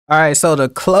All right, so the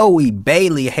Chloe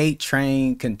Bailey hate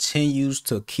train continues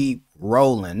to keep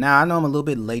rolling. Now, I know I'm a little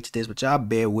bit late to this, but y'all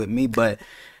bear with me. But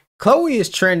Chloe is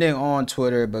trending on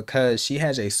Twitter because she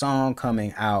has a song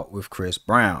coming out with Chris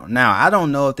Brown. Now, I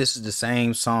don't know if this is the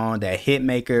same song that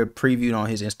Hitmaker previewed on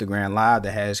his Instagram Live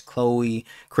that has Chloe,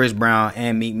 Chris Brown,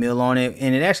 and Meek Mill on it.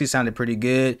 And it actually sounded pretty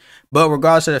good. But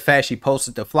regardless of the fact, she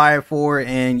posted the flyer for it.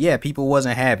 And yeah, people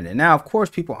wasn't having it. Now, of course,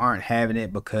 people aren't having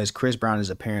it because Chris Brown is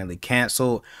apparently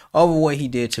canceled over what he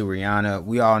did to Rihanna.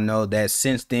 We all know that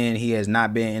since then, he has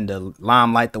not been in the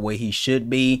limelight the way he should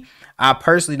be. I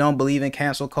personally don't believe in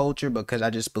cancel culture because I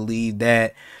just believe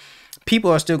that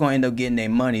people are still going to end up getting their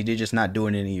money. They're just not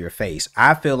doing it in your face.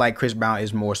 I feel like Chris Brown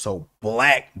is more so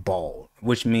blackballed,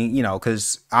 which means, you know,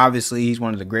 because obviously he's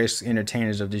one of the greatest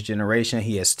entertainers of this generation.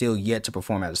 He has still yet to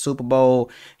perform at the Super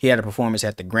Bowl. He had a performance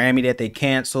at the Grammy that they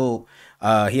canceled.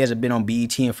 He hasn't been on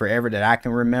BET in forever that I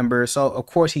can remember. So of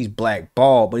course he's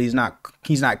blackballed, but he's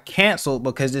not canceled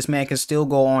because this man can still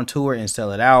go on tour and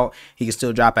sell it out. He can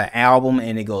still drop an album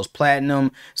and it goes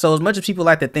platinum. So as much as people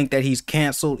like to think that he's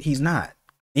canceled, he's not.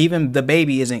 Even the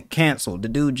baby isn't canceled. The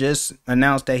dude just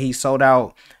announced that he sold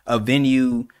out a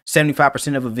venue,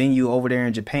 75% of a venue over there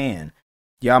in Japan.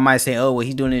 Y'all might say, oh, well,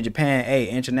 he's doing it in Japan. Hey,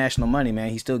 international money, man.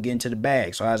 He's still getting to the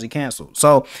bag. So how's he canceled?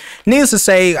 So needless to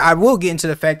say, I will get into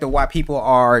the fact of why people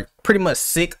are pretty much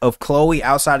sick of Chloe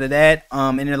outside of that.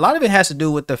 And a lot of it has to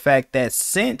do with the fact that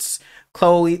since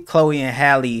Chloe and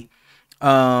Halle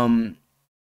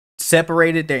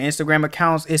separated their Instagram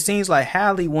accounts, it seems like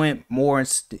Halle went more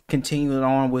and continued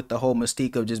on with the whole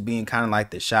mystique of just being kind of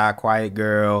like the shy, quiet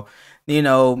girl. You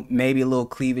know, maybe a little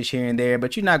cleavage here and there,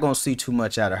 but you're not going to see too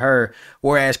much out of her.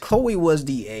 Whereas Chloe was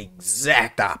the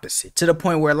exact opposite, to the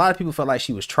point where a lot of people felt like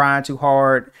she was trying too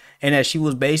hard and that she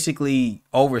was basically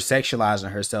over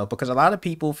sexualizing herself, because a lot of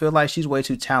people feel like she's way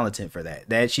too talented for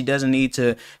that she doesn't need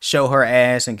to show her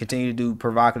ass and continue to do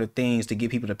provocative things to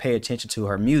get people to pay attention to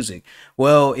her music.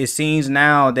 Well, it seems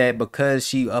now that because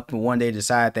she up and one day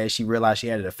decided that she realized she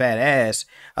had a fat ass,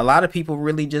 a lot of people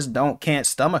really just can't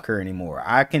stomach her anymore.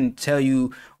 I can tell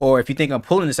you, or if you think I'm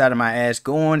pulling this out of my ass,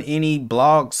 go on any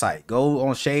blog site, go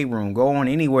on Shade Room, go on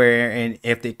anywhere, and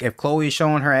if Chloe is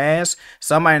showing her ass,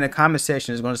 somebody in the comment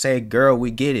section is going to say, girl,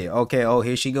 we get it. Okay, oh,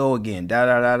 here she go again. Da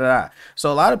da da da.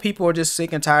 So a lot of people are just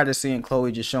sick and tired of seeing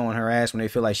Chloe just showing her ass when they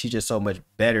feel like she's just so much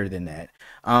better than that.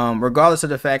 Regardless of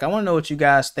the fact, I want to know what you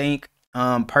guys think.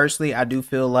 Personally, I do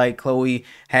feel like Chloe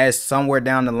has somewhere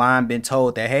down the line been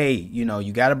told that, hey, you know,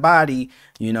 you got a body,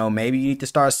 you know, maybe you need to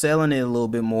start selling it a little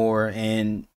bit more,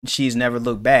 and she's never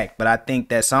looked back. But I think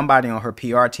that somebody on her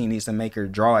PR team needs to make her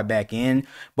draw it back in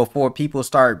before people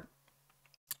start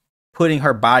putting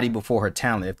her body before her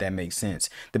talent, if that makes sense.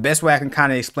 The best way I can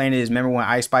kind of explain it is, remember when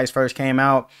Ice Spice first came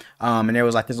out, and there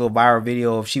was like this little viral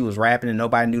video of she was rapping and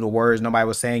nobody knew the words, nobody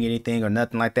was saying anything or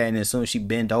nothing like that, and as soon as she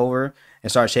bent over and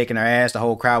started shaking her ass, the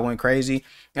whole crowd went crazy.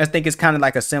 I think it's kind of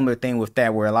like a similar thing with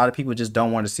that, where a lot of people just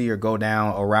don't want to see her go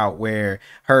down a route where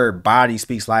her body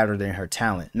speaks louder than her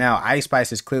talent. Now, Ice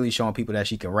Spice is clearly showing people that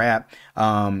she can rap.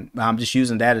 I'm just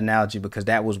using that analogy because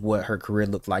that was what her career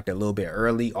looked like a little bit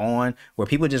early on, where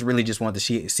people just really just want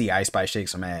to see Ice Spice shake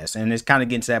some ass. And it's kind of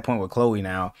getting to that point with Chloe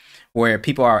now, where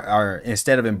people are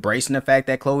instead of embracing the fact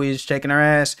that Chloe is shaking her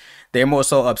ass, they're more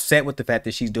so upset with the fact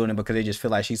that she's doing it because they just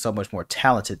feel like she's so much more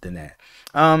talented than that.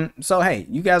 So hey,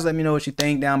 you guys let me know what you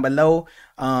think down below.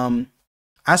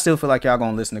 I still feel like y'all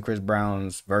gonna listen to Chris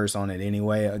Brown's verse on it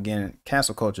anyway. Again,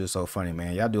 cancel culture is so funny,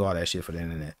 man. Y'all do all that shit for the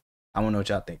internet. I wanna know what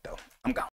y'all think though. I'm gone.